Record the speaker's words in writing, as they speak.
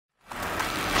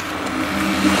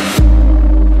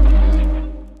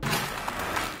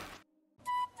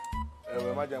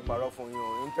Má jẹ́ n parọ́ fún yín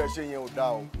o, n tẹ́ ṣe yẹn ò dá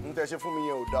o, n tẹ́ ṣe fún mi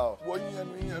yẹn ò dá o. Wo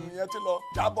yẹn ti lọ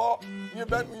jábọ́ yín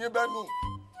bẹ́nu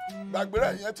gbàgbé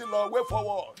rẹ̀ yẹn ti lọ way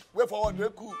forward dey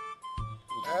cool.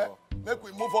 Make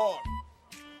we move on.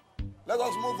 Let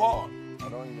us move on. I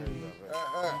don't hear you.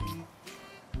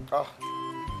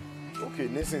 Okay,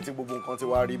 nísìnyí tí gbogbo nǹkan ti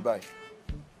wá rí báyìí.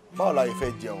 Báwo la yẹ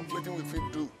fẹ́ jẹun?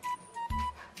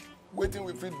 Wetin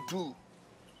we fit do?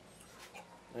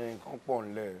 Nǹkan pọ̀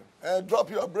nílẹ̀. Drop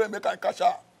your brain make I catch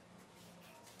her.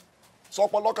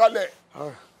 Sọpọlọ kalẹ̀.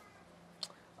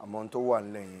 Àmọ́ tó wà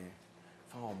nílẹ̀ yẹn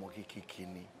fáwọn ọmọ kéékèèké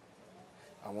ni.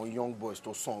 Àwọn young boys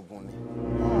tó sàngun ni.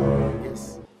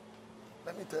 Yes.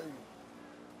 Let me tell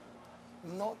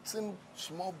you. Nothing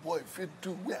small boy fit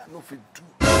do wey I no fit do.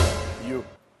 You.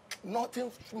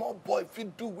 Nothing small boy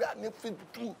fit do wey I no fit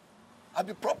do. I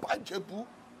be proper Ìjẹ̀bú.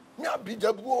 Me I be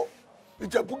Ìjẹ̀bú o.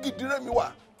 Ìjẹ̀bú gidi rẹ̀ mi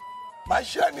wà. I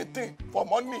share anything for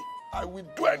money. I will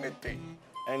do anything.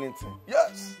 Anything?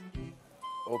 Yes.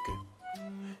 Okay.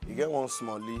 You get one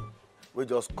smallie we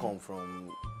just come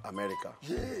from America.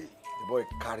 Yeah. The boy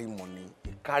carry money.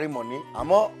 He carry money.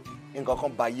 Àmọ́ nǹkan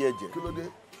kan ba yé jẹ́. Kí ló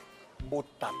dé? Ó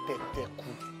ta tẹ́tẹ́ kú.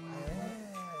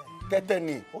 Tẹ́tẹ́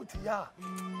ni. Ó ti yá.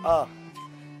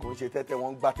 Kò ń ṣe tẹ́tẹ́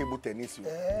wọ́n gbá table tennis o.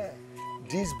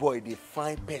 This boy dey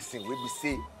find person wey be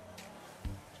say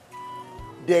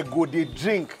they go dey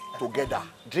drink together,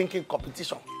 drinking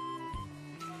competition.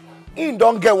 He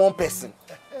don't get one person.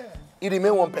 He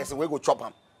remain one person wey go chop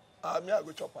am. Me I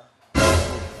go chop am.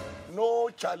 No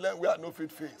challenge wey I no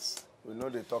fit face. We know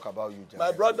they talk about you,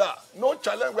 My brother, no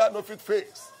challenge wey I no fit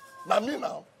face. Na me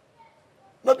now.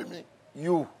 No be me.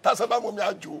 You. That's about me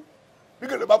ajo. You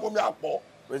get about me apo.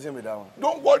 Wetin be that one?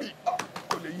 Don't worry.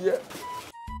 Go dey hear.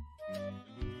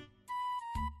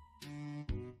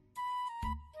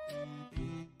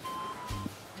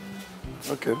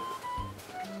 Okay.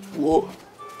 Whoa.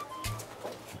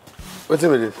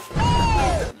 Wetin be this?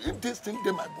 If this thing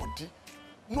dey my body,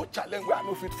 no challenge wey I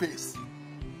no fit face.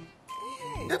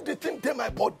 If the thing dey my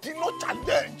body, no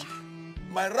challenge.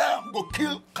 My ram go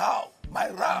kill cow. My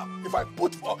ram, if I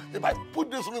put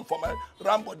this ring for my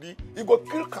ram body, it go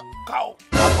kill cow.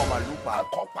 Akomalupa.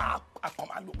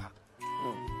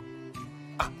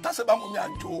 That's about me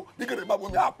and Joe. You get about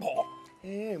me apo.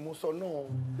 Mo sọ náà.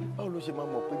 Báwo ló ṣe máa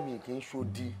mọ̀ pé mi kì í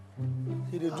ṣodi?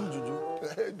 Ṣé dey do juju?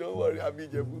 Don't worry, I be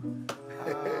Ìjẹ̀bú.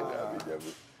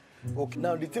 Okay,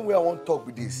 now the thing wey I wan talk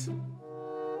be this.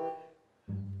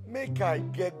 Make I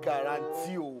get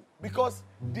guarantee o, because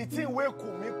the thing wey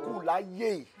cool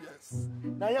láyé. Yes.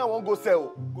 Na here I wan go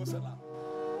sell. Go sell am.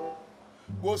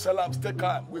 Go sell am, stay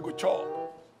calm, we go chop.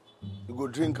 You go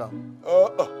drink am.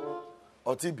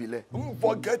 Ọtí ìbílẹ̀.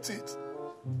 Forget it.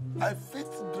 I fit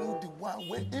drink the one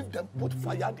where if them put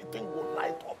fire, the thing will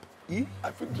light up.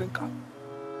 I fit drink am.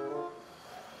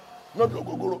 No be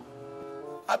Ogogo.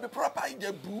 I be proper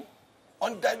Ìjẹ̀bú,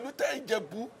 undiluted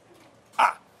Ìjẹ̀bú.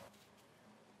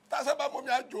 That's about mommy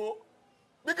ajo.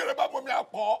 Bigger about mommy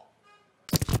apo.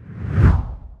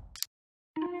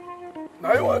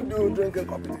 Now you want to do drinking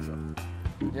competition?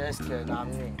 Yes, kid, I'm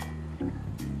me.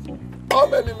 How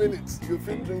many minutes you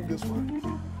fit drink this one?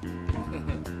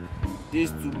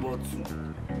 These 2 bottles,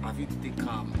 I fit take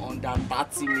them under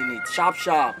 30 minutes. Sharp.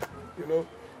 You know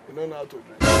how to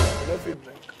drink. You know fit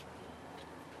drink.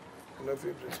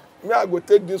 Me, I go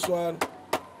take this one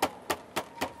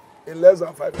in less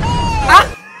than 5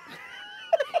 minutes.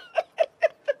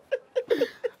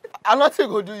 And nothing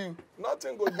go do you.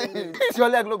 Nothing go do you. Your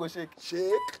leg no go shake.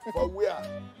 Shake? For where?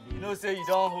 You know say you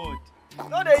don't hold.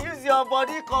 No, they use your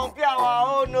body compare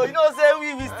our own. No, you know say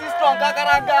we still strong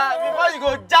kakaraga before you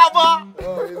go jabo.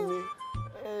 Oh,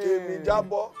 Emi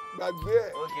jabo. Gbàgbé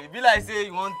ẹ̀. Okay, be like say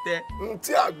you want tẹ.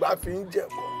 Ntí àgbà fi ń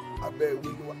jẹ̀bọ̀ abẹ́ ìwé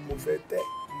ni mo fẹ́ tẹ́.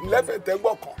 Lẹ́fẹ̀ẹ́ tẹ́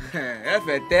gbọ̀kan. Ẹ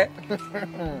fẹ́ tẹ́.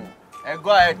 Ẹ go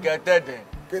ahead kẹ́ tẹ́ dẹ̀.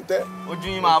 Kí n tẹ́? Ojú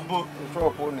yín máa bó.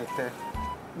 Ṣọ́ọ̀pù ò ní tẹ́.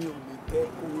 Mi ò lè tẹ́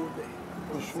owó bẹ̀.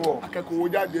 Oṣù ọ̀. Akẹ́kọ̀ọ́ owó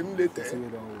jáde ń lè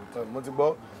tẹ́. Mo ti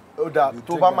gbọ́. Ó dà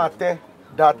tó bá máa tẹ́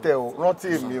dá tẹ́ o, rántí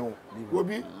èmi o. Wo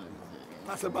bí?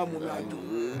 Tásẹ̀ bá mú mi àjò.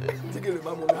 Tíkìlì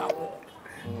bá mú mi àpọ̀.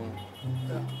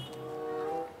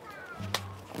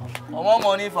 More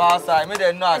money for outside, make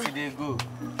them know as e dey go.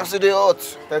 As e dey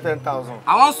hot. 10,000.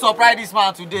 I wan surprise this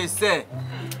man today, sir.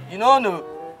 You no know.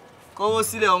 Kówó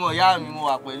sílẹ̀ ọmọ ìyá mi mo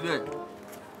wà pẹ̀lú ẹ̀.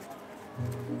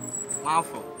 Máa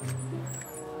fọ̀.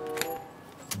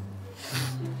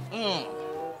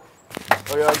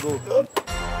 Oya go.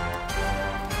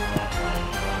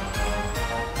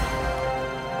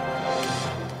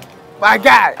 My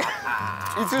guy,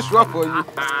 it is sure for you.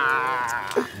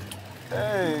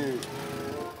 Hey.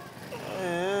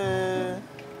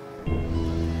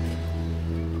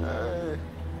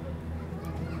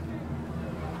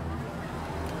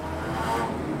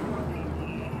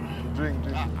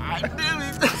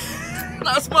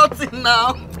 That's nothing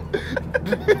now.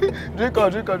 Drink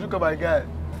on, my guy.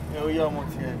 Yeah, we are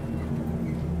much here.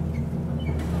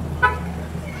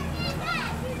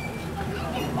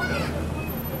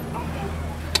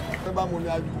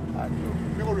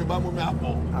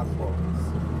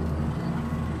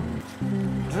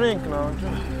 Drink now,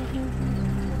 drink.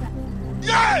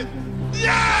 Yeah!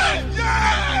 Yeah!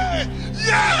 Yeah!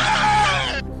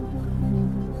 Yeah!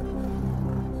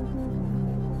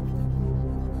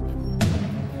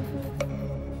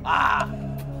 Ah!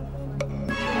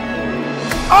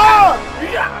 Oh!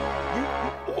 Yeah!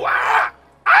 Wow!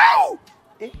 Ow!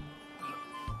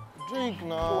 Drink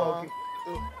now. Oh, okay.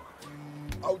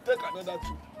 I'll take another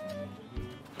two.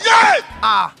 Yeah!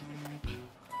 Ah!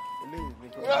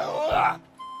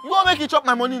 You want to make you chop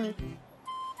my money, ni?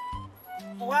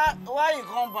 Why you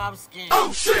come back skin?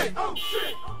 Oh shit! Oh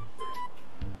shit!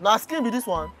 Now skin be this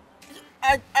one.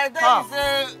 I tell you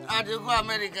say I dey go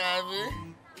America,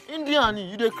 abi. Indian,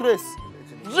 you dey craze.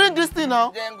 Drink this thing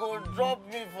now. Then go drop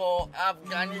me for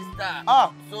Afghanistan.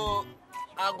 Ah. So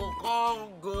I go come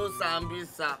go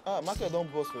Sambisa. Ah, market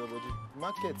don't box for your body.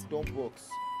 Market don't box.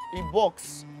 It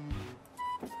box.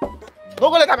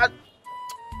 Don't go like that.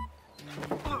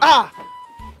 Ah!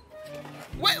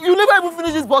 Wait, you never even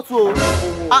finish this bottle.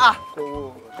 Ah!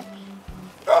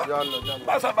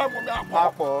 Masa ba mo mi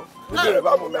apo. Ujere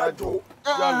ba mo mi ajo.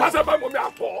 Masa ba mo mi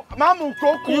apo. Mamu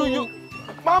koku.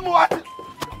 Mamu ati.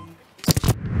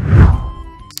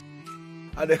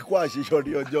 Adekwa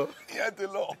àṣìṣọ́rí ọjọ́. Ìyẹn ti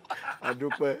lọ.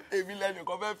 Adúpẹ́. Èmi lẹ́nu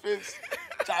kan fẹ́ face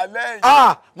challenge.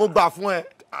 Ah! Mo gbà fún ẹ.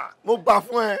 Mo gbà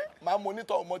fún ẹ. Ma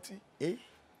monitor ọmọtí. Eh?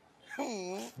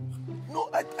 No,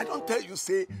 I don't tell you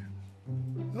say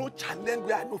no challenge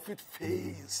where I no fit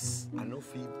face. I no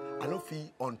feel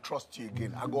untrust you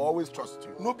again. I go always trust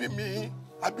you. No be me.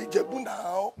 I be Jebu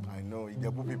now. I know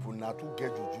Ijebu people now too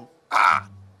get juju. Ah!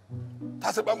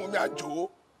 That's about me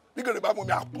ajo. We go about me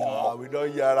apo. Ah, we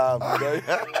don't hear am. We don't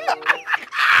hear.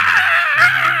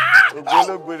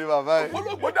 Ogologbo ni baba.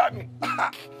 Ologbo danu.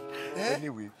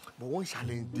 Anyway, but one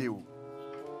challenge dey o.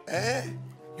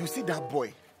 You see that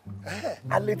boy?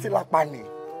 Alétílápá ni.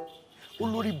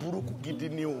 Olórí burúkú gidi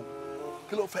ni o.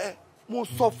 Kí ló fẹ́? Mo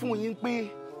sọ fún yín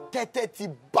pé tẹ́tẹ́ ti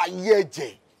bayé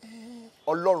jẹ́.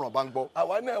 Ọlọ́run bá ń gbọ́.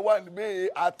 Àwa náà wà níbí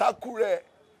àtàkù rẹ̀.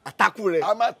 Àtàkù rẹ̀.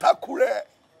 A máa takù rẹ̀.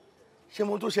 Ṣé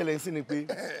mo tó ṣẹlẹ̀ sí ni pé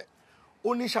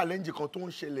ó ní challenge kan tó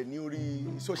ń ṣẹlẹ̀ ní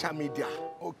orí social media.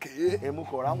 Okay. Mo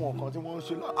kọ̀ ra àwọn kan tí wọ́n ń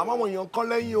ṣe lọ. Àmọ́ àwọn èèyàn kan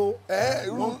lẹ́yìn o.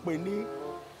 Wọ́n pè ní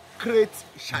crate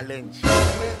challenge.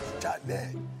 Crate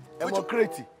challenge.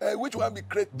 Crate. Which one be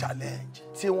crate challenge?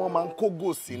 Tí wọ́n máa ń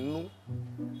kógò sínú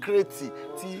crate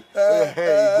tí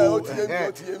ó ti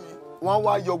yé mi. Wọ́n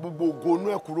wá yọ gbogbo ògo inú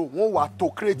ẹ̀ kúrò. Wọ́n wá to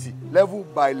crate level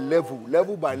by level.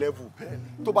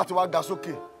 Tó bá ti wá ga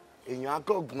sókè, èèyàn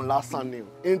akọ̀gùn lásán ni o.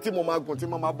 Ẹni tí mo máa gùn tí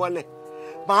mo máa bọ́lẹ̀.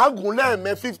 Màá gùn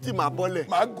lẹ́ẹ̀mẹ́ 50 máa bọ́lẹ̀.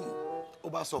 Màá gùn. Ó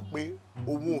bá sọ pé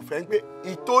òun ò fẹ́ pé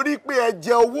ìtorí pé ẹ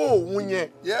jẹ owó òun yẹn.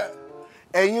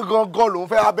 Ẹ̀yin gangan lòun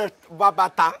fẹ́ bá bá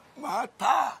ta. Màá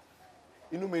ta.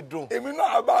 Inú mi dùn. Èmi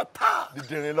náà bá ta.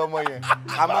 Dìdìrín lọ́mọ yẹn.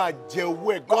 A máa jẹ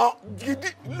owó ẹ̀ gan. Gidi,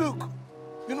 look,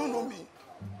 you don't know me.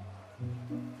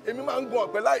 Èmi máa ń gun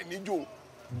ọ̀pẹ láì níjó.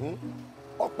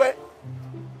 Ọ̀pẹ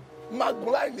máa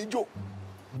gun láì níjó.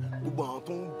 Gbogbo àwọn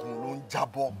tó ń gùn ló ń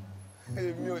jábọ́.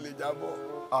 Èmi ò lè jábọ́.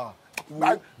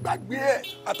 Gbàgbé ẹ̀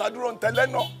àtàdúró ń tẹ́lẹ̀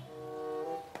náà.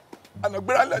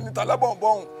 Ànàgbéra lẹ́ni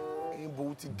talábọ̀nbọ̀n.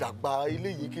 Ibo ti dàgbà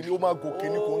eléyìí kí ni ó máa gòkè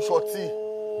ní kò ń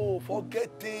ṣọtí. Oh,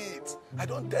 forget it. I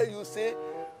don't tell you, say,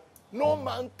 no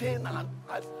mountain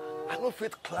I no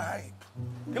fit climb.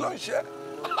 Kí ló ń ṣe?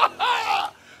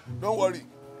 Don't worry.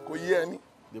 Kò yé ẹni.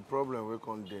 The problem wey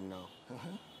come dey now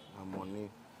na money.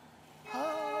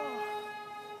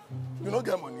 You no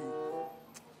get money.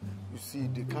 You see,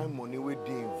 the kind money wey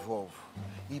dey involve,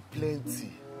 e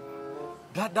plenty.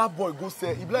 That boy go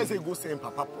sell, e be like say he go sell him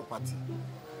papa property.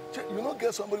 You no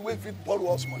get somebody wey fit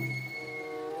borrow us money.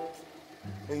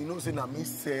 And you know say na me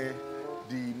sell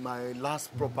my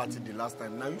last property the last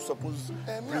time. Now you suppose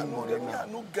bring money now. I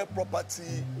no get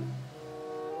property.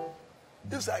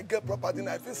 If I get property,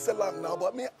 I fit sell am now.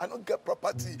 But me, I no get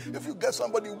property. If you get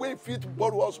somebody wey fit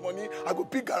borrow us money, I go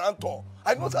pick guarantor.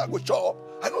 I know say I go chop.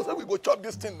 I know say we go chop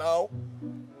this thing now.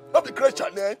 Not be great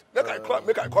challenge.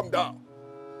 Make I come down.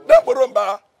 Then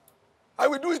boromba, I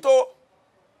will do it all.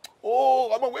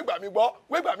 Oh, I'm gonna wait by me,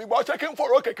 boy. Checking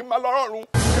for okay, keep my lorun.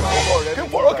 Keep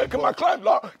for okay, keep my climb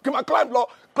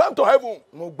to heaven.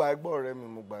 Mo gba ẹgbọ́ ọ̀rẹ́ mi,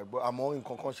 mo gba ẹgbọ́. Àmọ́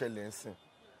nǹkan kan ṣẹlẹ̀ ńsìn.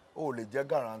 O lè jẹ́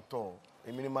guarantor.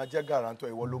 Èmi ni máa jẹ́ guarantor,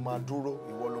 ìwọ ló máa dúró,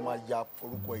 ìwọ ló máa ya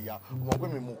forúkọ ẹ̀yà. Ọmọ pé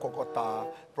mi mú kọ́kọ́ ta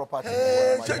property.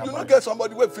 Hey, you no get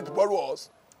somebody wey fit borrow us.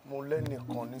 Mo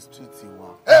lẹ́nìkan ní street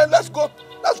wa. Hey, let's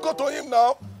go to him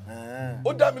now.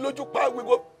 Ó dá mi lójú pa we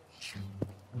go.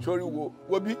 Sorry wo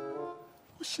bí.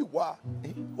 Ó sì wà.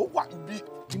 Ó wà níbí.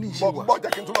 Kíni ṣe wà? Bọ́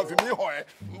jẹ́ kí n tún lọ fi mí hàn ẹ́.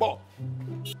 Mbọ̀.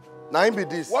 Na him be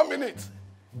this. 1 minute.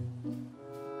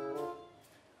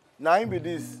 Na him be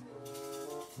this.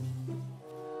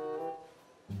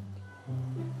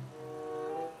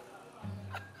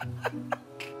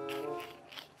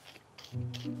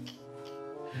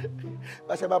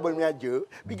 Báṣẹ́ bá bọ̀ mi àjò,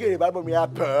 bí gèrè bá bọ̀ mi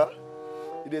àpọ̀.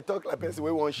 You dey talk like person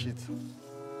wey wan shit.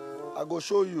 I go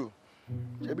show you.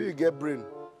 Shebi you get brain.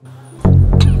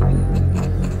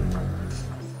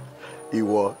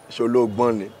 Ìwọ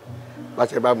ṣológbọ́n ni.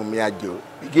 Báṣẹ́ bá bọ̀ mi àjò,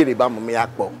 bí gèrè bá bọ̀ mi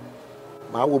àpọ̀.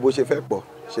 Màá wo bó ṣe fẹ́ pọ̀.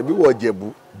 Ṣebí wọ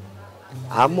Jẹ̀bú.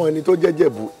 Àmọ́ ẹni tó jẹ́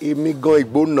Jẹ̀bú, èmi gan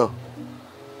Ìgbónà.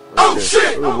 Oh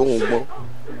shit!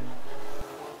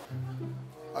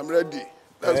 I'm ready.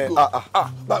 Let's go.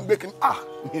 Bá ń gbé kí n.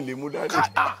 Mi lè mú dání.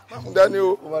 Dání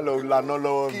o. Ó máa lọ lànà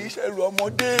lọ́wọ́ mi. Kì í ṣe ẹrù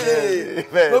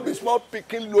ọmọdé. No be small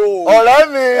pikin low. Ọ̀rẹ́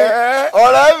mi.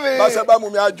 Báṣẹ́ bá mú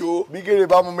mi àjò. Bí gèrè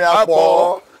bá mú mi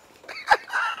àpọ̀.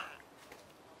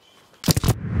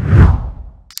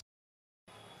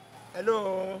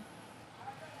 Hello.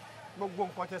 Gbogbo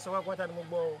nǹkan tẹ́ sọ wá pátá ni mo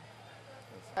gbọ́ o.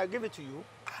 I give it to you.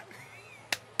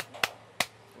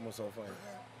 Mo sọ fún ẹ.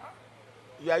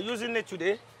 You are using it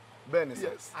today. Bẹ́ẹ̀ni sir.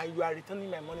 Yes. And you are returning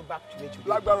my money back today.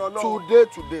 Lágbára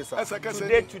Ọlọ́run. Today sir.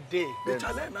 Ẹsẹ̀kẹsẹ̀. Today. The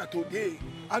challenge na today.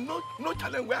 And no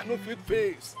challenge where I no fit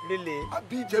face. Really? I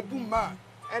be Jebu man.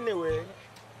 Anyway,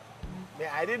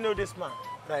 I didn't know this man,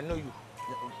 but I know you.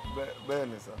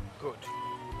 Bẹ́ẹ̀ni sir. Good.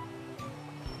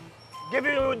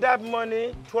 Giving you that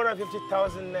money,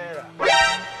 250,000 naira.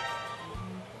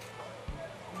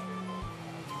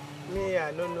 Me,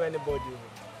 I don't know anybody.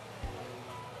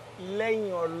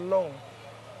 Lẹ́yìn Ọlọ́run,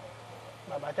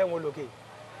 bàbá tẹ́ wọn lókè.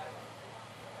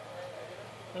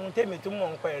 Tèmi tún mọ̀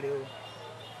ń pẹ́ rẹ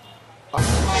o.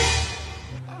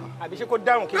 Àbí ṣé kó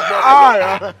dáhùn kí n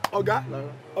gbọ́. Ọ̀gá.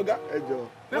 Ẹ jọ̀ọ́.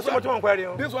 Mo ṣe mo tún mọ̀ ń pẹ́ rẹ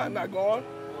o. This one na gone.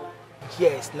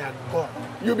 Yes, na gone.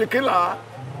 You be killer.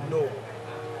 No.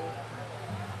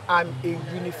 I'm a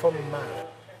uniform man.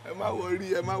 Ẹ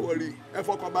má worry. Ẹ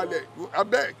fọkàn balẹ̀.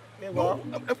 Abeg. No,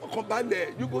 ẹ fọkàn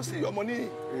balẹ̀. You go see your money.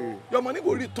 Your money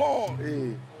go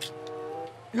return.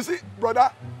 You see,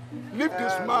 brother, leave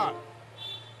this man.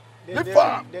 Leave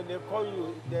him. They call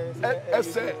you.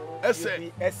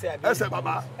 Ẹsẹ̀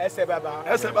baba. Ẹsẹ̀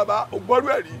baba. Ògbọ́rú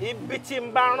ẹ̀rí. Ibi tí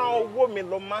n bá rán owó mi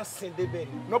lọ máa ń sin débẹ̀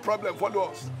ni. No problem, follow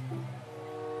us.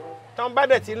 Tán bá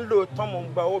dẹ̀ ti ń lò tán mo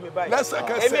ń gba owó mi báyìí.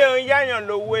 Lẹ́sẹ̀kẹsẹ̀. Èmi ò ń yáyàn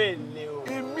lówó èlé o.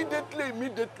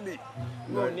 Immediately.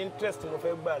 No interest mo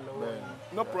fẹ́ gbà lọ́wọ́.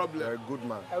 No problem. You're a good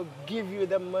man. I'll give you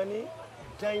the money,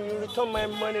 then you return my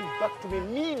money back to me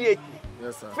immediately.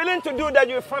 Yes sir. Failing to do that,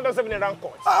 you will find yourself in a rank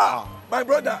court. My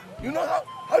brother, you know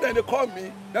how they call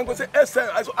me? Then go say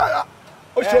ẹsẹ̀. I say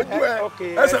ó ṣojú ẹ.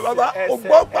 Ẹsẹ̀ baba. Ó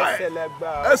gbọ́ pa ẹ.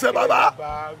 Ẹsẹ̀ baba.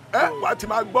 Wà á ti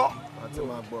máa gbọ́.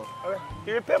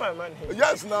 You will pay my money.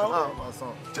 Yes now.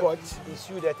 But it's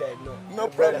you that I know. No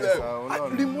problem. I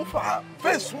remove her.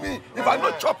 Face me. If I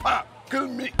don't chop her, kill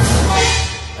me.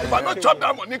 If I don't chop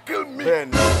that money, kill me.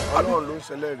 Bẹ́ẹ̀ni, Ọlọ́run ló ń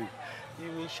ṣẹlẹ́rìí.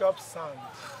 You will chop sand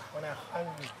when I hang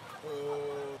you.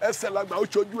 Ẹsẹ̀ lágbà ó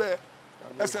ṣojú ẹ.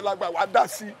 Ẹsẹ̀ lágbà wà dá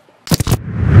sí.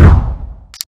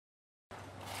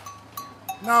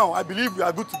 Now, I believe we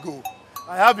are good to go.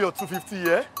 I have your 250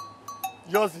 here.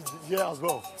 Yours is here as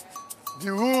well.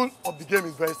 The rule of the game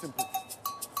is very simple.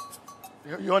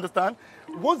 You understand?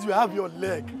 Once you have your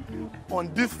leg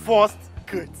on this first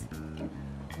crate,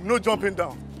 no jumping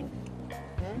down,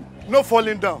 no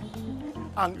falling down,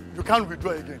 and you can't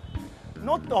withdraw again.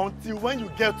 Not until when you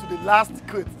get to the last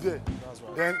crate there,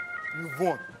 then you've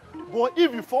won. But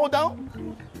if you fall down,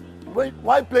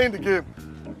 while playing the game,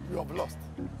 you have lost.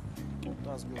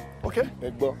 That's good. Okay?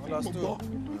 Understood.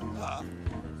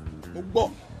 Mo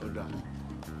gbọ́.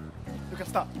 You can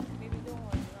start.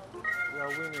 We are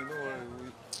winning, don't worry.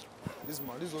 This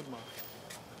old man.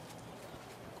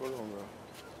 Call on, bro.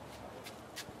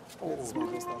 Oh, this man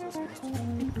just starts us.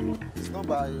 It's not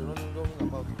by running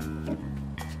about.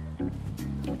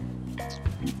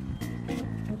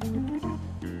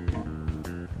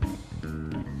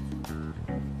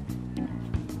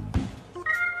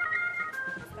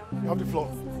 You have the floor.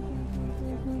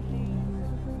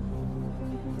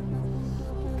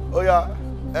 Oh yeah.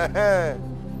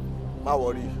 Má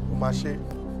worry, o máa ṣe.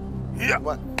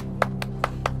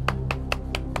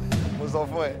 Mo sọ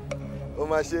fún ẹ, o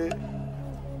máa ṣe.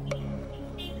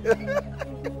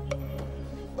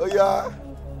 Oh yeah.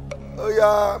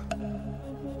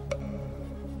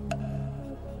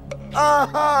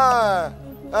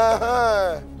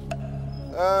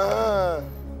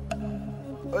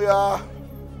 Ó yá.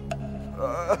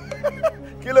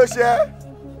 Kí ló ṣe?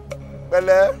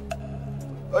 Pẹ̀lẹ́.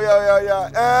 Ó yá.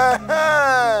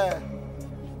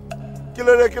 Kí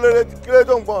ló dé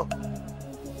tó ń pọ̀n?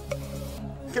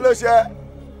 Kí ló ṣe?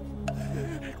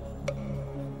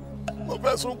 Mo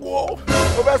fẹ́ sunkún o.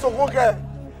 Mo fẹ́ sunkún kẹ̀.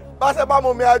 Báṣẹ́ bá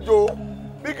mọ mi àjò.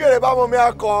 Bí kèrè bá mọ mi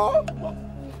akọ̀.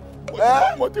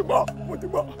 Mo ti gbọ́.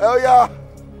 Ó yá.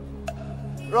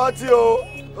 Rántí o.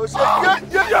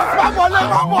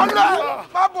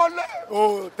 Má bọ̀lẹ̀.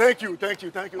 Oh, thank you.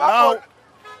 Now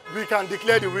we can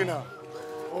declare the winner.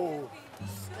 Oh.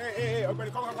 Hey,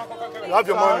 come. You have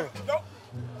your money.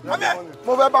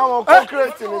 Mo fẹ́ bá wọn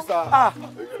concrete ni sir.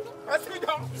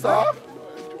 Sir.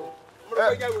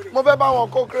 Mo fẹ́ bá wọn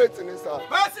concrete ni sir.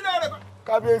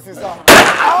 Kábíyèsí sir.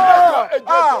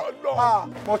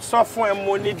 Mo sọ fún ẹ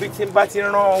mo ní bí tí n bá ti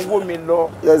rán owó mi lọ.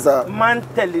 Yes sir. Man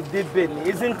tẹ̀lé débẹ̀ ni,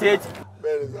 isn't it?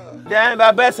 Very sir. Then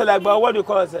Baba Salagba, what do you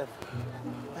call yourself?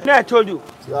 No, I told you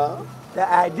Sir. that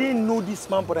I didn't know this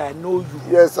man, but I know you.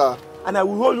 Yes sir. And I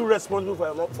will hold you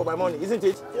responsible for my money, isn't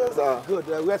it? Yes sir. Good.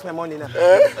 Where's my money now?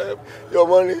 Your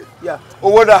money. Yeah.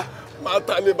 Owó dà. Máa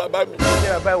ta ní bàbá mi.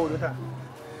 Yeah, buy water.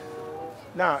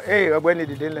 Now, hey, Ọ̀gbẹ́ni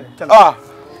Dele.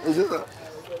 Is it sir?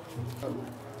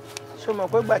 So mo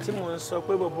pé gbà tí mo ń sọ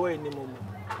pé bobo ẹ ni mo mọ̀.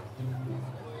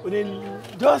 O ní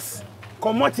just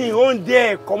come out in your own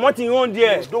there.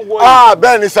 Don't worry.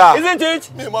 Bẹ́ẹ̀ ni sir. Isn't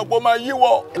it? Mi mọ̀ pé ó máa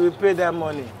yíwọ́. We pay that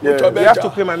money. Yeah. You have to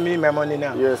pay me my money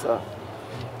now. Yes sir.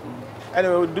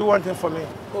 Anyway, do one thing for me.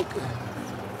 Okay.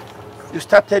 You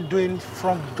started doing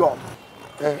front job.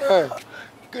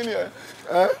 Kí ni ẹ?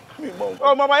 Mi mọ̀.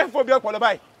 Oh, mama, you for bí ọpọlọ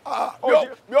báyìí.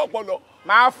 Bí ọpọlọ.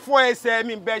 Màá fọ́ ẹsẹ̀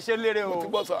mi bẹ́ ṣe lérè Mo ti o.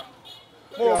 gbọ́ sà.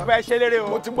 Mo bẹ́ ṣe lérè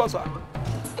Mo o. ti gbọ́ sà.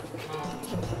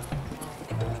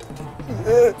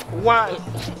 1,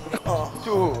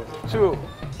 2,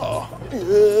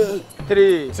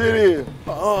 3. Tírì.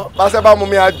 Báṣẹ́ bá mọ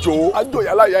mi àjò. Àjò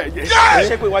yàrá ìyá ẹ̀ jẹ́.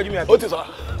 Ṣé pé iwájú mi àbí? Ó ti sà.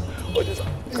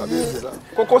 Kábíyèsí sir.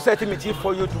 Kókó sẹ́tì mi ti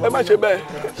fọ́ yóò dùn. Ẹ má ṣe bẹ́ẹ̀.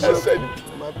 Ẹsẹ̀ ni.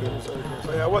 Má bẹ̀rù sọ́rí.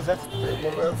 So, yeah, what's that? Mo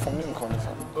fẹ́ fún ní nǹkan ni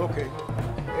sir. Okay.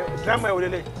 Drama ẹ̀ wò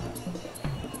lélẹ̀.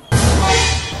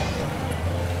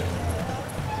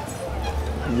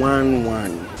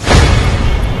 1-1.